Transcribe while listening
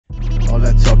All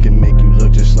that talking make you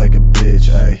look just like a bitch,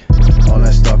 ayy. All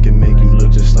that stalking make you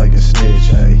look just like a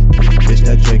snitch, ayy. Bitch,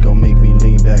 that Draco make me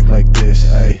lean back like this,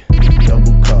 ayy.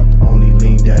 Double cup, only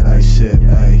lean that I sip,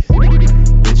 ayy.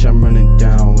 Bitch, I'm running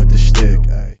down with the stick,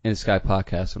 ayy. In the Sky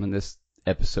Podcast, and in this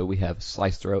episode we have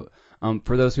Slice Throat.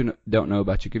 For those who don't know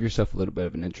about you, give yourself a little bit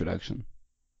of an introduction.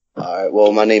 Alright,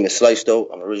 well, my name is Slice Throat.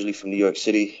 I'm originally from New York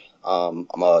City. I'm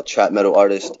a trap metal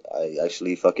artist. I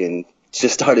actually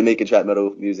just started making trap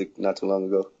metal music not too long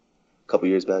ago, a couple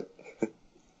years back.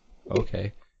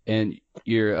 Okay. And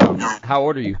you're, how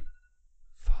old are you?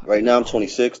 Right now I'm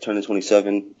 26, turning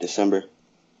 27 December.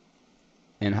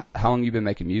 And how long you been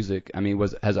making music? I mean,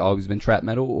 has it always been trap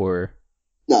metal or?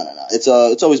 No. It's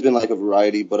always been like a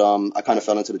variety, but I kind of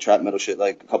fell into the trap metal shit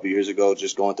like a couple years ago,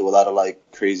 just going through a lot of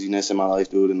like craziness in my life,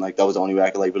 dude, and like that was the only way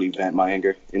I could like really vent my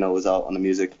anger, was out on the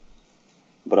music.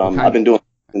 But I've been doing it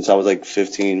since I was like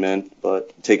 15, man,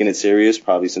 but taking it serious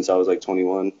probably since I was like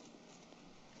 21.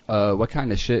 What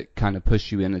kind of shit kind of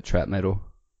pushed you into trap metal?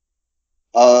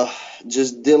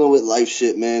 Just dealing with life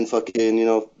shit, man.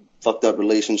 Fucking, fucked up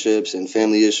relationships and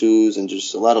family issues and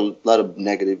just a lot of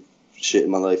negative shit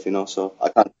in my life, So I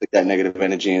kind of took that negative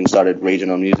energy and started raging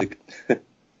on music.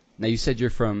 Now you said you're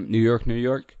from New York, New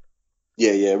York?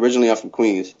 Yeah. Originally I'm from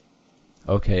Queens.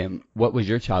 Okay, and what was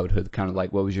your childhood kind of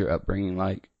like? What was your upbringing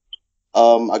like?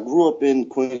 I grew up in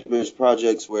Queensbridge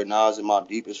Projects where Nas and Mobb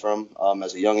Deep is from.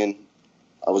 As a youngin',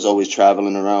 I was always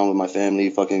traveling around with my family,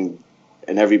 fucking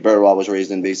in every borough I was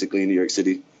raised in, basically in New York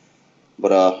City.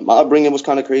 But my upbringing was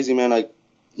kind of crazy, man.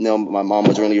 My mom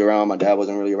wasn't really around, my dad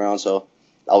wasn't really around, so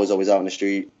I was always out in the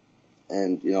street.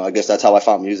 And, I guess that's how I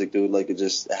found music, dude. Like, it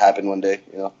just happened one day,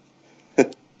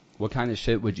 What kind of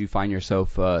shit would you find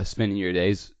yourself spending your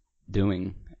days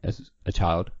doing as a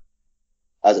child?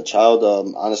 As a child,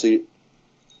 honestly,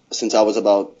 since I was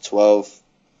about 12,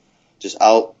 just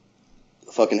out,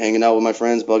 fucking hanging out with my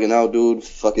friends, bugging out, dude,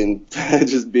 fucking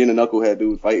just being a knucklehead,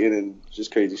 dude, fighting and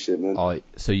just crazy shit, man. Oh,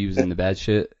 so you was in the bad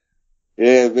shit?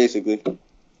 Yeah, basically.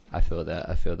 I feel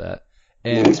that.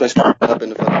 And especially up in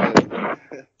the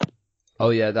fucking Oh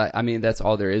yeah, that's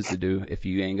all there is to do if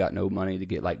you ain't got no money to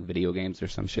get like video games or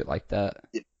some shit like that.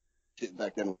 Yeah, shit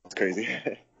back then was crazy.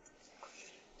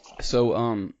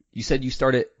 So, you said you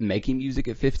started making music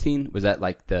at 15? Was that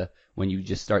like when you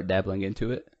just start dabbling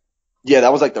into it? Yeah,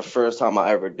 that was like the first time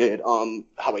I ever did.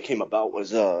 How it came about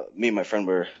was me and my friend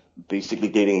were basically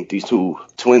dating these two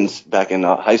twins back in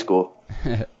high school.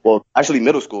 Well, actually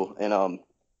middle school, and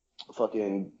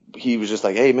fucking he was just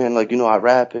like, hey man, like I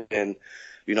rap and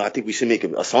I think we should make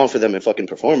a song for them and fucking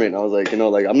perform it. And I was like,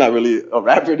 like I'm not really a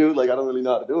rapper, dude. Like I don't really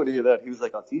know how to do any of that. He was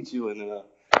like, I'll teach you, and then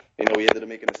we ended up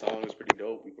making a song. It was pretty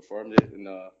dope. We performed it, and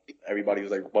everybody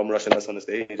was like bum rushing us on the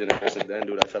stage. And ever since then,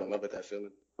 dude, I fell in love with that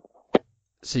feeling.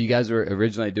 So you guys were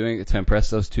originally doing it to impress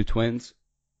those two twins?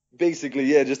 Basically,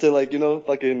 yeah, just to like,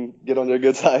 fucking get on their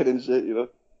good side and shit,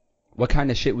 What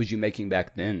kind of shit was you making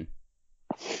back then?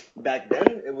 Back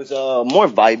then, it was more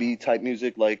vibey type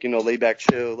music, like, lay back,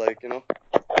 chill, like,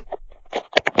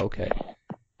 Okay.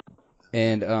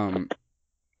 And,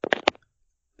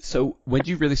 so when did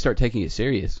you really start taking it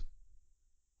serious?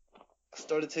 I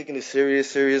started taking it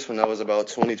serious when I was about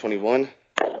 2021.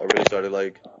 I really started,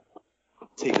 like,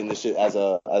 taking this shit as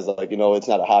like, it's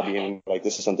not a hobby anymore. Like,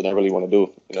 this is something I really want to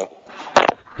do,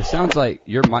 It sounds like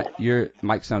your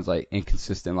mic sounds like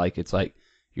inconsistent. Like it's like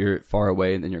you're far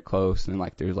away and then you're close and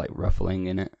like there's like ruffling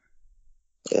in it.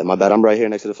 Yeah, my bad. I'm right here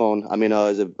next to the phone. I mean,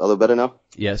 is it a little better now?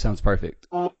 Yeah, it sounds perfect.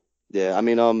 Yeah, I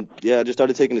mean, I just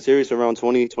started taking it serious around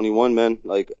 2021, man.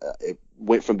 Like, it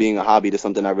went from being a hobby to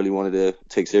something I really wanted to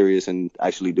take serious and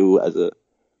actually do as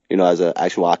a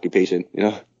actual occupation,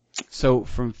 So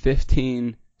from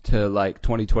 15 to like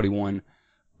 2021,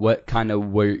 what kind of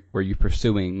were you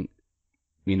pursuing,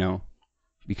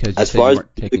 because you said you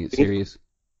weren't taking it serious?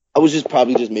 I was just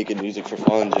probably just making music for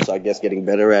fun, just I guess getting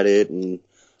better at it and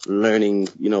learning,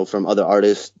 from other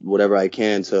artists, whatever I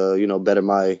can to, better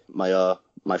my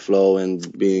flow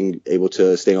and being able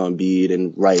to stay on beat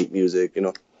and write music,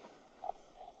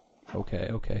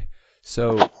 Okay.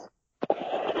 So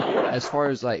as far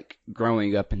as like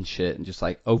growing up and shit and just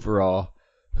like overall,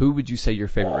 who would you say your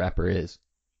favorite rapper is?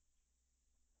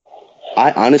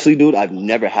 I honestly, dude, I've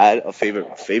never had a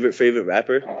favorite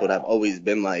rapper, but I've always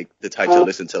been like the type to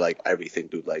listen to like everything,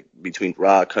 dude, like between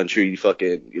rock, country,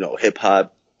 fucking, hip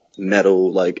hop,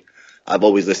 metal, like I've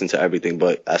always listened to everything.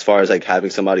 But as far as like having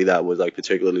somebody that was like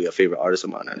particularly a favorite artist of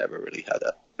mine, I never really had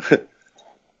that.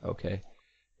 Okay.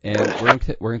 And we're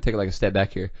gonna take like a step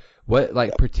back here. What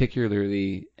like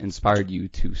particularly inspired you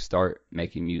to start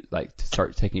making music, like to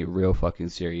start taking it real fucking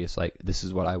serious? Like this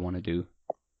is what I want to do.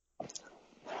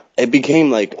 it became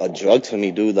like a drug to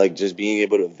me, dude. Like just being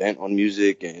able to vent on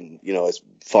music and, you know, as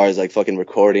far as like fucking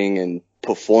recording and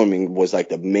performing was like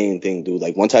the main thing, dude.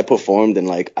 Like once I performed and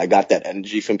like I got that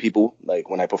energy from people, like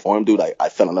when I performed, dude, I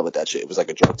fell in love with that shit. It was like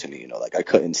a drug to me, you know, like I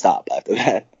couldn't stop after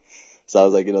that. So I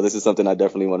was like, you know, this is something I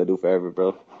definitely want to do forever,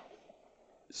 bro.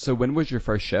 So when was your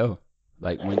first show?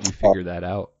 Like when did you figure that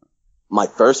out? My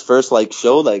first like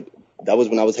show, like that was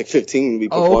when I was like 15. We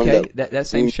Oh, performed okay. at That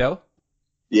same show?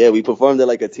 yeah, we performed at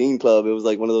like a teen club. It was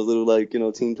like one of those little like, you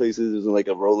know, teen places. It was like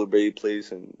a rollerblade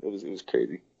place, and it was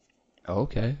crazy.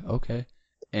 Okay, okay.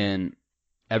 And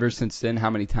ever since then, how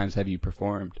many times have you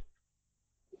performed?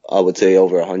 I would say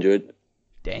over 100.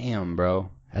 Damn, bro.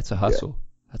 That's a Yeah, hustle.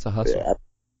 That's a hustle. yeah.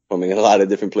 I mean, a lot of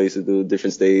different places, dude,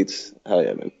 different states. Hell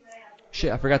yeah, man.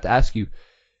 Shit, I forgot to ask you.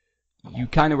 You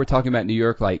kind of were talking about New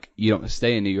York, like you don't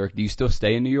stay in New York. Do you still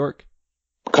stay in New York?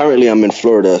 Currently, I'm in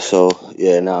Florida, so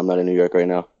yeah, no, I'm not in New York right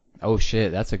now. Oh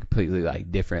shit, that's a completely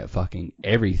like different fucking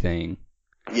everything.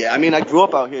 Yeah, I mean, I grew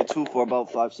up out here too for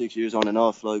about 5, 6 years on and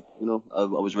off. Like, you know, I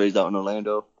was raised out in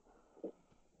Orlando.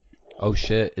 Oh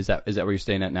shit, is that where you're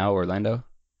staying at now, Orlando?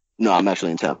 No, I'm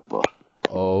actually in Tampa.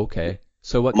 Oh, okay.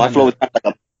 So what My kind flow of is kind of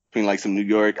like between like some New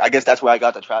York. I guess that's where I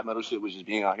got the trap metal shit, was just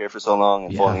being out here for so long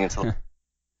and falling into, yeah.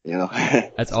 you know.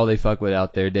 That's all they fuck with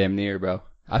out there, damn near, bro.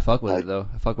 I fuck with it though.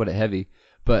 I fuck with it heavy.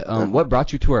 But Uh, what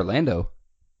brought you to Orlando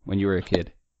when you were a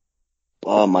kid?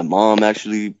 my mom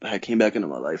actually had came back into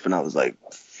my life when I was like,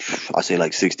 I say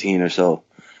like 16 or so,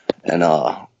 and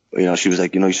you know, she was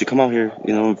like, you know, you should come out here,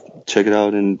 you know, check it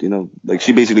out, and you know, like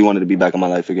she basically wanted to be back in my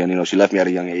life again. You know, she left me at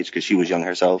a young age because she was young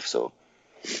herself, so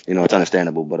you know, it's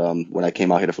understandable. But when I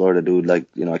came out here to Florida, dude, like,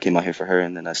 you know, I came out here for her,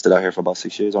 and then I stood out here for about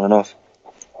 6 years on and off.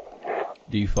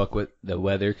 Do you fuck with the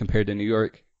weather compared to New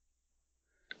York?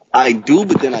 I do,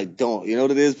 but then I don't. You know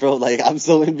what it is, bro? Like, I'm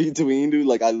so in between, dude.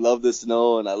 Like, I love the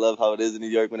snow, and I love how it is in New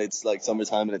York when it's, like,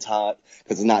 summertime and it's hot.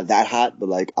 Because it's not that hot, but,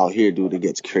 like, out here, dude, it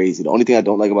gets crazy. The only thing I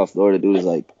don't like about Florida, dude, is,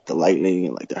 like, the lightning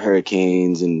and, like, the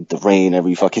hurricanes and the rain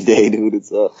every fucking day, dude.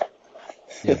 It's,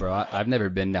 Yeah, bro. I've never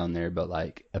been down there, but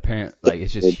like apparent like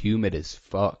it's just it's humid as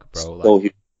fuck, bro. so Like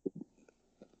huge.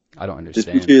 I don't Just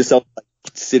picture understand. yourself, like,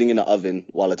 sitting in the oven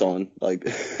while it's on. Like,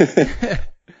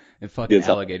 And fucking it's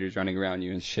hot. alligators running around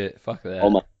you and shit. Fuck Oh that.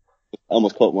 my, I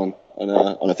almost caught one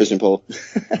on a fishing pole.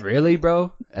 Really,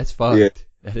 bro? That's Yeah, fucked.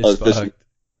 That I is was fishing, fucked.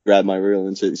 grabbed my reel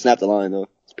and shit. Snapped the line, though.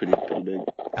 It's pretty big.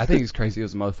 I think it's crazy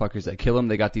those motherfuckers that kill them.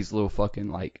 They got these little fucking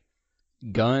like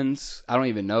guns. I don't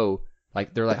even know.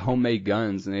 Like they're like homemade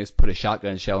guns, and they just put a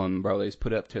shotgun shell in them, bro. They just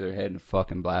put it up to their head and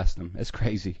fucking blast them. It's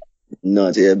crazy.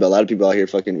 Nuts, yeah, but a lot of people out here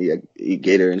fucking eat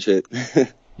gator and shit.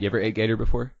 You ever ate gator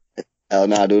before? Hell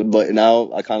nah, dude. But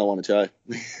now I kind of want to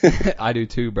try. I do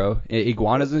too, bro.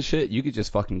 Iguanas and shit. You could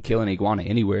just fucking kill an iguana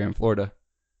anywhere in Florida.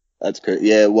 That's crazy.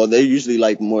 Yeah, well, they're usually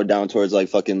like more down towards like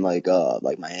fucking like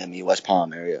Miami, West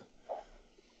Palm area.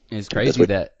 And it's That's crazy what.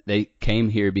 that they came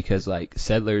here because like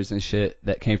settlers and shit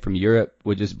that came from Europe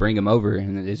would just bring them over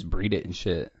and then just breed it and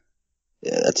shit.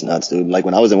 Yeah, that's nuts, dude. Like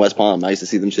when I was in West Palm, I used to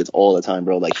see them shits all the time,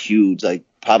 bro. Like huge, like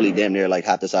probably damn near like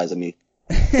half the size of me.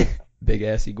 Big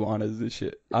ass iguanas and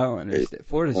shit. I don't understand.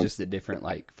 Florida's just a different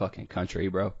like fucking country,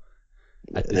 bro.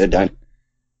 At They're this done.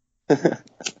 point.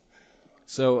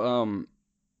 So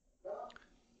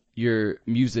your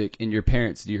music and your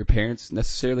parents, do your parents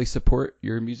necessarily support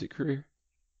your music career?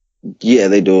 Yeah,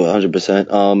 they do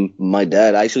 100%. My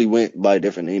dad actually went by a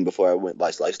different name before I went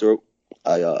by Slice Throat.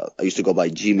 I used to go by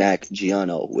G Mac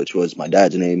Giano, which was my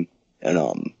dad's name,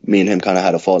 and me and him kind of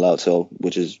had a fallout, so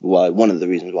which is why one of the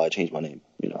reasons why I changed my name.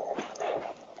 You know,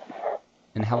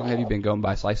 And how long have you been going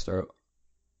by Slice Throat?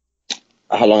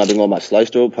 how long I've been going by Slice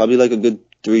Throat? Probably like a good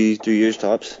three years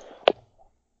tops.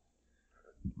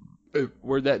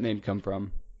 Where'd that name come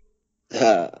from?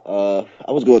 I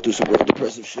was going through some real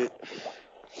depressive shit,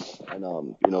 and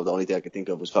you know, the only thing I could think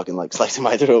of was fucking like slicing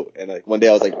my throat, and like one day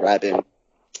I was like rapping,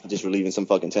 just relieving some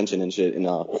fucking tension and shit, and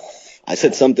I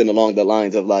said something along the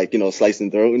lines of like, you know, slicing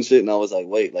throat and shit, and I was like,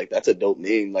 wait, like that's a dope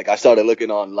name. Like I started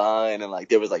looking online, and like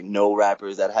there was like no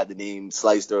rappers that had the name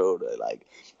Slice Throat, or like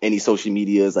any social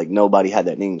medias, like nobody had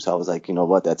that name, so I was like, you know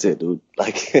what, that's it, dude.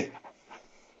 Like,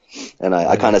 and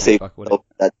I kind of saved Fuck with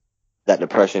it. that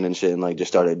depression and shit, and like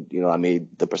just started, you know, I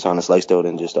made the persona Slice Throat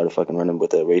and just started fucking running with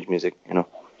the rage music, you know.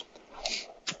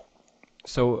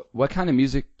 So what kind of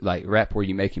music, like rap, were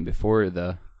you making before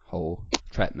the whole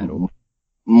trap metal?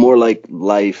 More like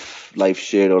life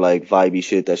shit, or like vibey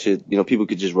shit. That shit, you know, people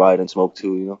could just ride and smoke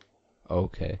too, you know.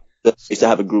 Okay. I used to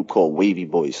have a group called Wavy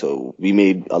Boys, so we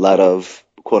made a lot of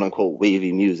quote unquote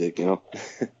wavy music, you know.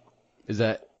 Does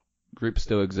that group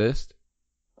still exist?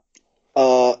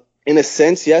 In a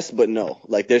sense, yes, but no.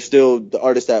 Like, there's still the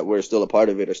artists that were still a part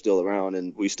of it are still around,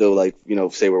 and we still like,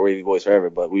 say we're Wavy Boys forever,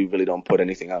 but we really don't put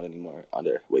anything out anymore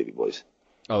under Wavy Boys.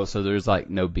 Oh, so there's like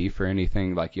no beef or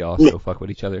anything? Like y'all still fuck with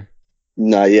each other?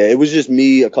 Nah, yeah, it was just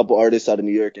me, a couple artists out of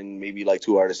New York, and maybe like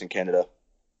 2 artists in Canada.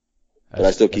 But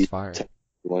I still That's keep fire.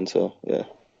 one, so yeah.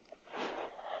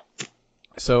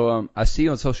 So I see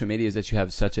on social medias that you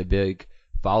have such a big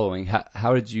following.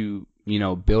 How did you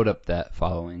build up that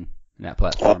following and that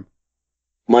platform?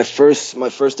 My first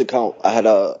account, I had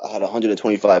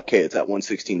 125K. It's at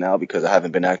 116 now because I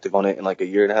haven't been active on it in like a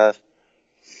year and a half.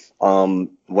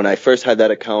 When I first had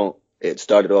that account, it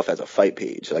started off as a fight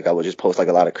page. Like, I would just post like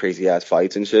a lot of crazy ass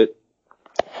fights and shit.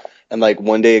 And like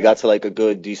one day it got to like a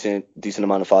good decent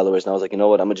amount of followers, and I was like, you know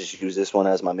what, I'm gonna just use this one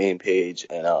as my main page.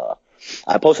 And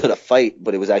I posted a fight,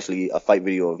 but it was actually a fight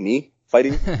video of me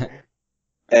fighting.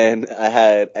 And I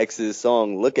had X's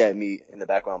song "Look at Me" in the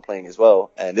background playing as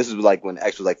well. And this was like when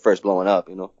X was like first blowing up.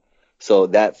 So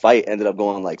that fight ended up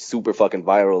going like super fucking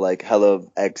viral. Like, hella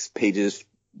X pages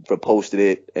reposted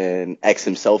it, and X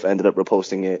himself ended up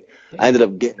reposting it. I ended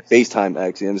up getting FaceTime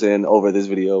X, you know what I'm saying, over this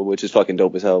video, which is fucking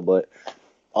dope as hell. But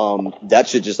that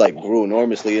shit just like grew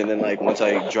enormously. And then like once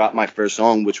I dropped my first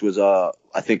song, which was I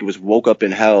think it was "Woke Up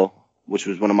in Hell," which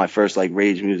was one of my first like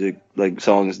rage music like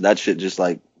songs, that shit just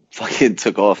like fucking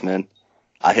took off, man.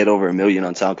 I hit over 1 million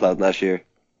on SoundCloud last year.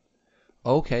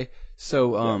 Okay,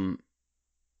 so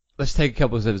let's take a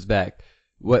couple of steps back.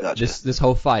 What Gotcha. this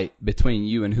whole fight between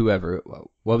you and whoever?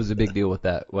 What was the big deal with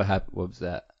that? What happened? What was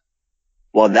that?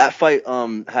 Well, that fight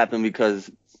happened because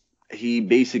he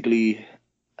basically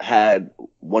had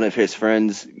one of his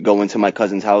friends go into my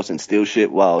cousin's house and steal shit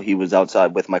while he was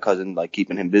outside with my cousin, like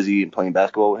keeping him busy and playing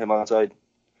basketball with him outside.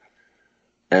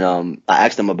 And I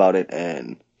asked him about it,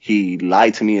 and he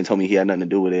lied to me and told me he had nothing to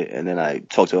do with it. And then I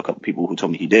talked to a couple people who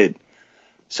told me he did.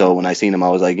 So when I seen him, I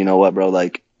was like, you know what, bro?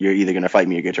 Like, you're either gonna fight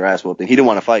me or get your ass whooped. And he didn't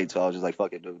want to fight, so I was just like,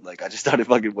 fuck it, dude. Like, I just started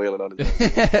fucking wailing on his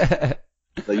ass.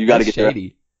 Like, you gotta That's get your ass.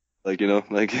 shady. Like,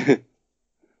 like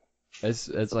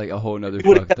That's like a whole nother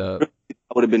fucked up.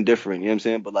 I would have been different, you know what I'm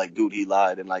saying? But like, dude, he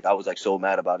lied, and like I was like so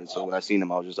mad about it. So when I seen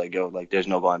him, I was just like, yo, like, there's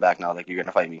no going back now. Like, you're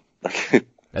gonna fight me. Like,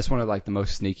 That's one of like the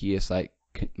most sneakiest, like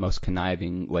most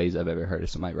conniving ways I've ever heard of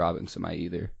somebody robbing somebody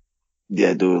either.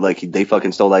 yeah, dude, like they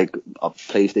fucking stole like a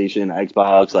PlayStation, an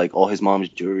Xbox, like all his mom's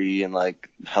jewelry, and like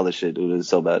hella shit, dude. It's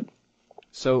so bad.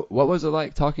 So what was it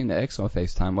like talking to X on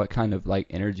FaceTime? What kind of like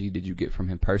energy did you get from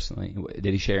him personally?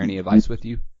 Did he share any advice with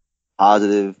you?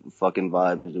 Positive fucking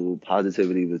vibes, dude.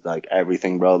 Positivity was like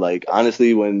everything, bro. Like,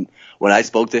 honestly, when I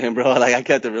spoke to him, bro, like I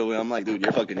kept it real. I'm like, dude,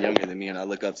 you're fucking younger than me, and I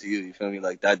look up to you. You feel me?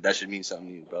 Like that should mean something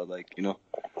to you, bro. Like, And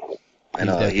He's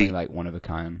definitely like one of a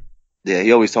kind. yeah,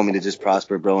 he always told me to just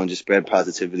prosper, bro, and just spread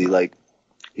positivity. Like,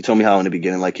 he told me how in the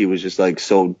beginning, like he was just like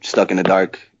so stuck in a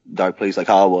dark place, like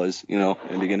how I was, in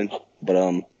the beginning.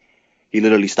 But he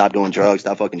literally stopped doing drugs,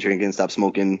 stopped fucking drinking, stopped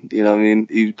smoking. You know what I mean?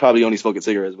 He probably only smoking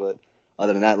cigarettes, but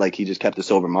other than that, like he just kept a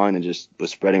sober mind and just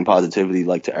was spreading positivity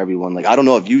like to everyone. Like, I don't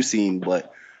know if you've seen,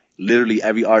 but literally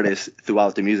every artist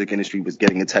throughout the music industry was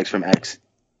getting a text from X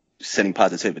sending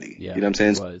positivity. Yeah, you know what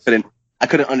I'm saying? he was. I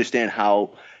couldn't understand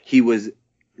how he was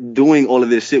doing all of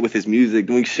this shit with his music,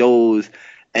 doing shows,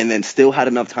 and then still had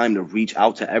enough time to reach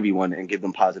out to everyone and give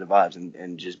them positive vibes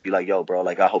and just be like, yo, bro,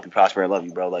 like, I hope you prosper. I love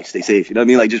you, bro. Like, stay safe. You know what I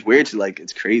mean? Like, just weird shit. Like,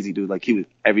 it's crazy, dude. Like, he was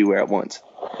everywhere at once.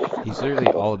 He's literally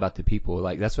all about the people.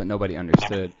 Like, that's what nobody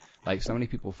understood. Like, so many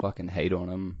people fucking hate on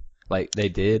him. Like, they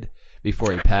did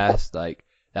before he passed. Like,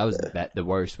 that was the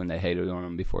worst when they hated on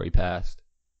him before he passed.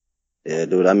 Yeah,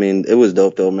 dude. I mean, it was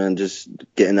dope, though, man. Just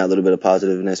getting that little bit of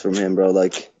positiveness from him, bro.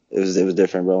 Like, it was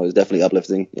different, bro. It was definitely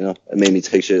uplifting, It made me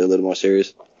take shit a little more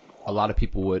serious. A lot of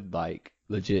people would, like,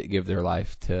 legit give their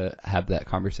life to have that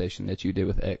conversation that you did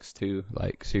with X, too.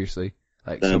 Like, seriously.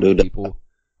 Like, so many people,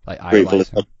 like, idolize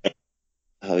him.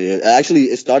 Oh yeah. Actually,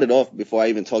 it started off before I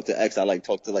even talked to X. I like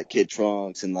talked to like Kid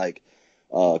Trunks and like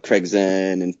Craig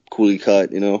Zen and Cooley Cut,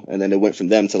 and then it went from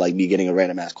them to like me getting a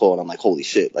random ass call, and I'm like, holy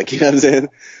shit, like, you know what I'm saying?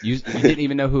 You didn't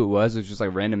even know who it was. It was just like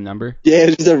a random number. Yeah, it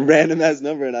was just a random ass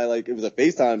number, and it was a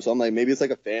FaceTime, so I'm like, maybe it's like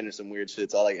a fan or some weird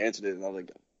shit. So I like answered it, and I was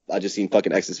like, I just seen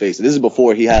fucking X's face. And this is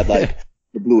before he had like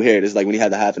the blue hair. This is like when he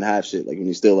had the half and half shit, like when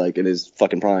he's still like in his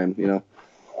fucking prime,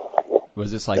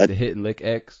 Was this like the hit and lick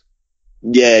X?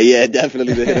 Yeah,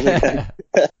 definitely the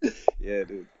hit. Yeah,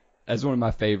 dude. That's one of my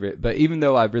favorite. But even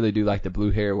though I really do like the blue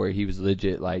hair where he was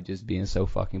legit like just being so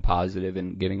fucking positive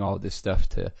and giving all this stuff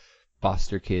to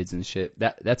foster kids and shit,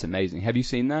 that's amazing. Have you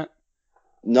seen that?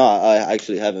 No, I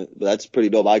actually haven't, but that's pretty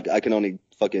dope. I can only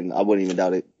I wouldn't even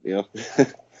doubt it,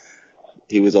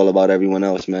 He was all about everyone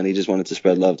else, man. He just wanted to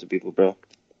spread love to people, bro.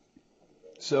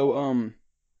 So,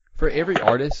 for every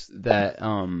artist that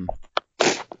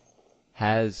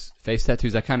has face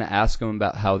tattoos, I kind of ask them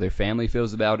about how their family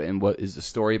feels about it and what is the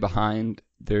story behind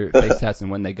their face tats and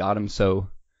when they got them. So,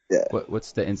 Yeah.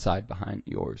 what's the inside behind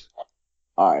yours?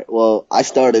 All right. Well, I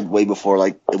started way before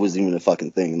like it was even a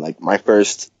fucking thing. Like my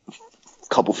first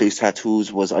couple face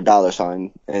tattoos was a dollar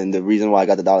sign, and the reason why I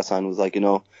got the dollar sign was like, you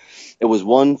know, it was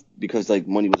one because like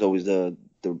money was always the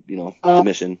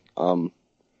mission.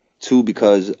 Two,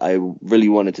 because I really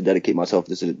wanted to dedicate myself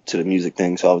to the music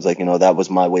thing. So I was like, you know, that was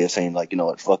my way of saying like, you know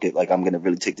what, fuck it, like I'm gonna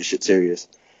really take this shit serious.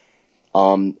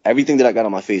 Everything that I got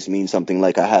on my face means something.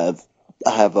 Like I have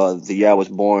the year I was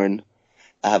born.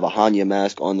 I have a Hanya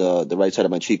mask on the right side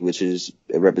of my cheek, it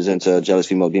represents a jealous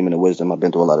female demon of wisdom. I've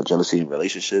been through a lot of jealousy in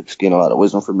relationships, gained a lot of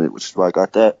wisdom from it, which is why I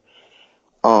got that.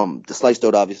 The slice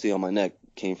dot obviously on my neck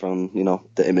came from, you know,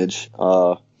 the image.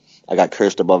 I got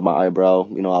cursed above my eyebrow.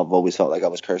 You know, I've always felt like I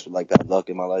was cursed with like bad luck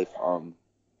in my life.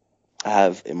 I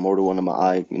have immortal under my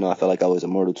eye. You know, I felt like I was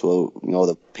immortal to, you know,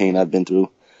 the pain I've been through.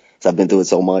 So I've been through it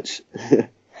so much.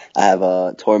 I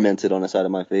have tormented on the side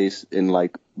of my face in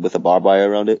like with a barbed wire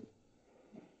around it,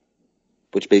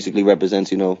 which basically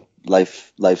represents, you know,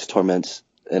 life's torments.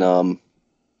 And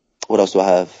what else do I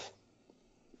have?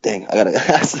 Dang, I gotta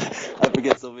I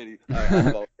forget so many. I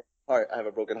have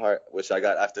a broken heart, which I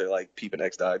got after like Peep and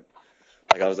X died.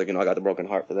 Like I was like, you know, I got the broken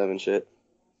heart for them and shit.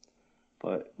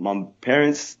 But my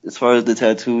parents, as far as the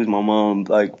tattoos, my mom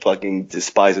like fucking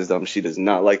despises them. She does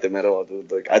not like them at all, dude.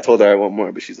 Like I told her I want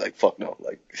more, but she's like, fuck no.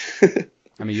 Like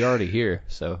I mean, you're already here,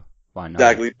 so why not?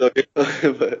 exactly.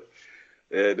 But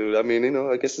yeah, dude. I mean, you know,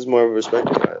 I guess it's more of a respect.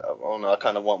 I don't know. I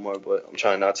kind of want more, but I'm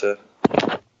trying not to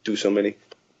do so many.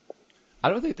 I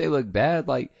don't think they look bad,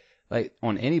 like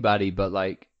on anybody, but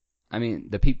like, I mean,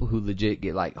 the people who legit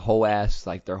get like whole ass,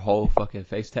 like their whole fucking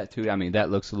face tattooed. I mean, that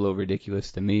looks a little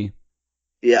ridiculous to me.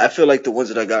 Yeah, I feel like the ones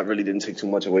that I got really didn't take too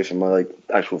much away from my like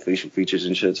actual facial features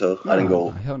and shit. So I didn't No, go.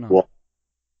 hell no. Well,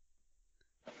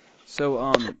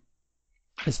 So,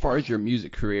 as far as your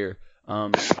music career,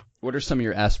 what are some of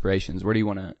your aspirations? Where do you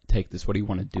want to take this? What do you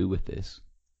want to do with this?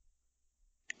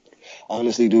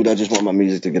 honestly, dude, I just want my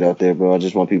music to get out there, bro. I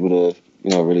just want people to, you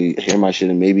know, really hear my shit,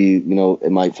 and maybe, you know,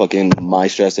 it might fucking my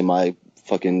stress and my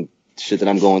fucking shit that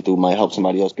I'm going through might help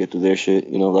somebody else get through their shit.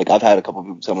 You know, like I've had a couple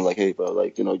people tell me like, hey, bro,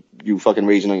 like, you know, you fucking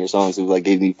raging on your songs, it like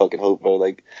gave me fucking hope, bro.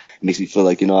 Like, it makes me feel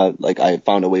like, you know, I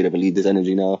found a way to relieve this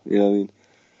energy now. You know what I mean?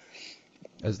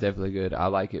 That's definitely good. I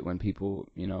like it when people,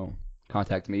 you know,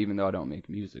 contact me, even though I don't make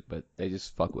music, but they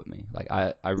just fuck with me. Like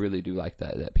I really do like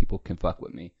that people can fuck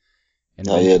with me. And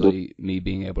Oh yeah, dude. eventually me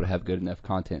being able to have good enough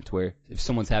content to where if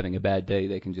someone's having a bad day,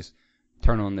 they can just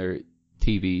turn on their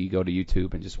TV, go to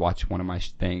YouTube, and just watch one of my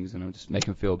things, and it'll just make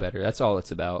them feel better. That's all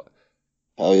it's about.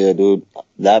 Oh yeah, dude.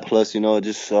 That plus, you know,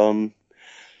 just I've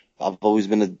always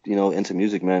been, you know, into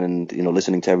music, man, and you know,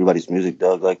 listening to everybody's music,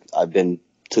 dog. Like I've been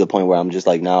to the point where I'm just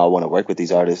like, now I want to work with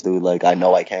these artists, dude. Like I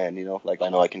know I can, you know, like I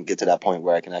know I can get to that point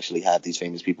where I can actually have these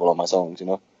famous people on my songs, you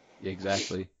know. Yeah,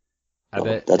 exactly. I So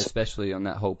bet, that's especially on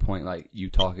that whole point, like you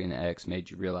talking to X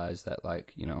made you realize that,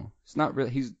 like, you know, it's not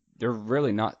really they're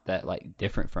really not that like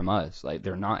different from us. Like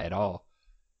they're not at all.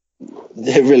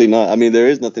 they're really not. I mean, there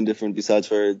is nothing different besides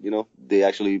for, you know, they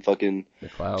actually fucking The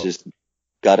clout. just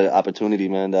got an opportunity,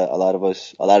 man, that a lot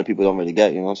of people don't really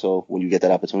get, you know. So when you get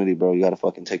that opportunity, bro, you gotta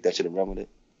fucking take that shit and run with it.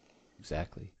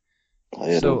 Exactly. Oh,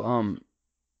 yeah, So, dude.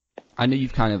 I know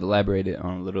you've kind of elaborated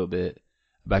on a little bit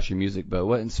about your music, but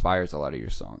what inspires a lot of your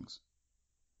songs?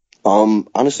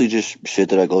 Honestly, just shit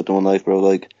that I go through in life, bro.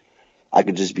 Like, I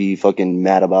could just be fucking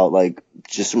mad about, like,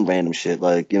 just some random shit,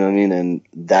 like, you know what I mean? And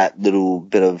that little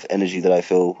bit of energy that I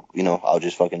feel, you know, I'll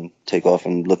just fucking take off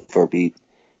and look for a beat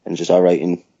and just I'll write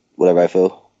in whatever I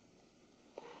feel.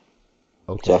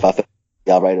 So Okay. if I feel,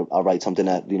 yeah, I'll write something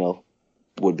that, you know,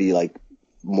 would be like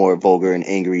more vulgar and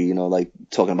angry, you know, like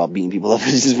talking about beating people up.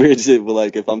 It's just weird shit. But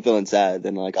like, if I'm feeling sad,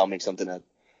 then like I'll make something that,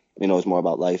 you know, is more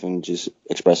about life and just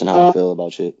expressing how I feel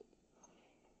about shit.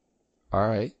 All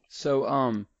right.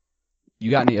 So, you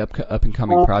got any up and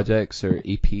coming projects or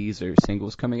EPs or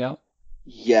singles coming out?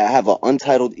 Yeah, I have an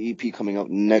untitled EP coming out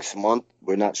next month.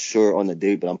 We're not sure on the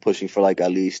date, but I'm pushing for like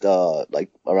at least like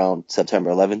around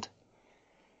September 11th.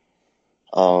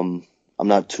 I'm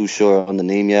not too sure on the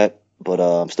name yet, but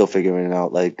I'm still figuring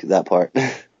out like that part.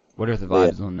 What are the But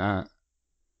yeah. vibes on that?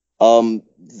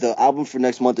 The album for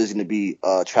next month is gonna be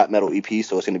trap metal EP,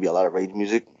 so it's gonna be a lot of rage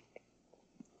music.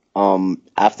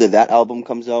 After that album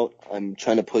comes out, I'm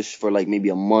trying to push for like maybe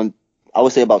a month. I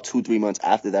would say about 2-3 months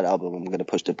after that album, I'm gonna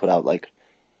push to put out like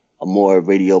a more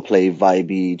radio play,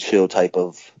 vibey, chill type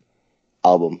of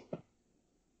album.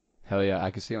 Hell yeah,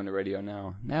 I can see on the radio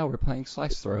now. Now we're playing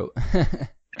Slice Throat.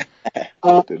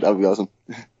 Dude, that'd be awesome.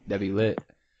 That'd be lit.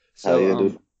 Hell So, yeah,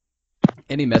 dude.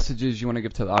 any messages you want to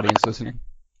give to the audience listening?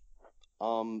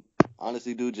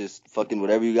 Honestly, dude, just fucking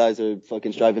whatever you guys are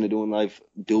fucking striving to do in life,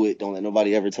 do it. Don't let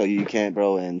nobody ever tell you can't,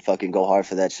 bro, and fucking go hard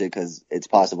for that shit, because it's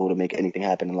possible to make anything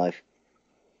happen in life.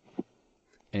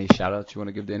 Any shout outs you want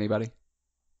to give to anybody?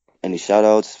 Any shout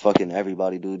outs? Fucking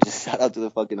everybody, dude. Just shout out to the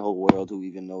fucking whole world who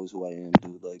even knows who I am,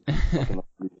 dude. Like, fucking all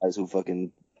you guys who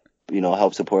fucking,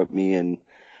 help support me. And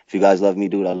if you guys love me,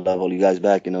 dude, I love all you guys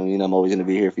back. You know what I mean? I'm always going to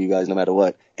be here for you guys no matter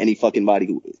what. Any fucking body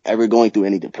who is ever going through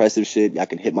any depressive shit, y'all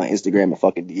can hit my Instagram and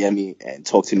fucking DM me and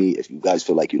talk to me. If you guys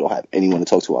feel like you don't have anyone to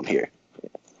talk to, I'm here.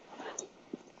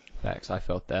 Facts, I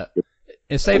felt that.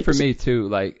 It's same for me, too.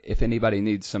 Like, if anybody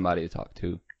needs somebody to talk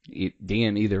to,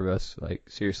 DM either of us. Like,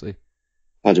 seriously.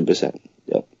 100%.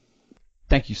 Yep.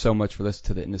 Thank you so much for listening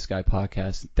to the In the Sky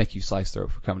podcast. Thank you, Slice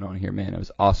Throat, for coming on here, man. It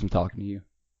was awesome talking to you.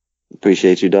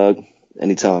 Appreciate you, dog.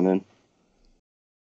 Anytime, man.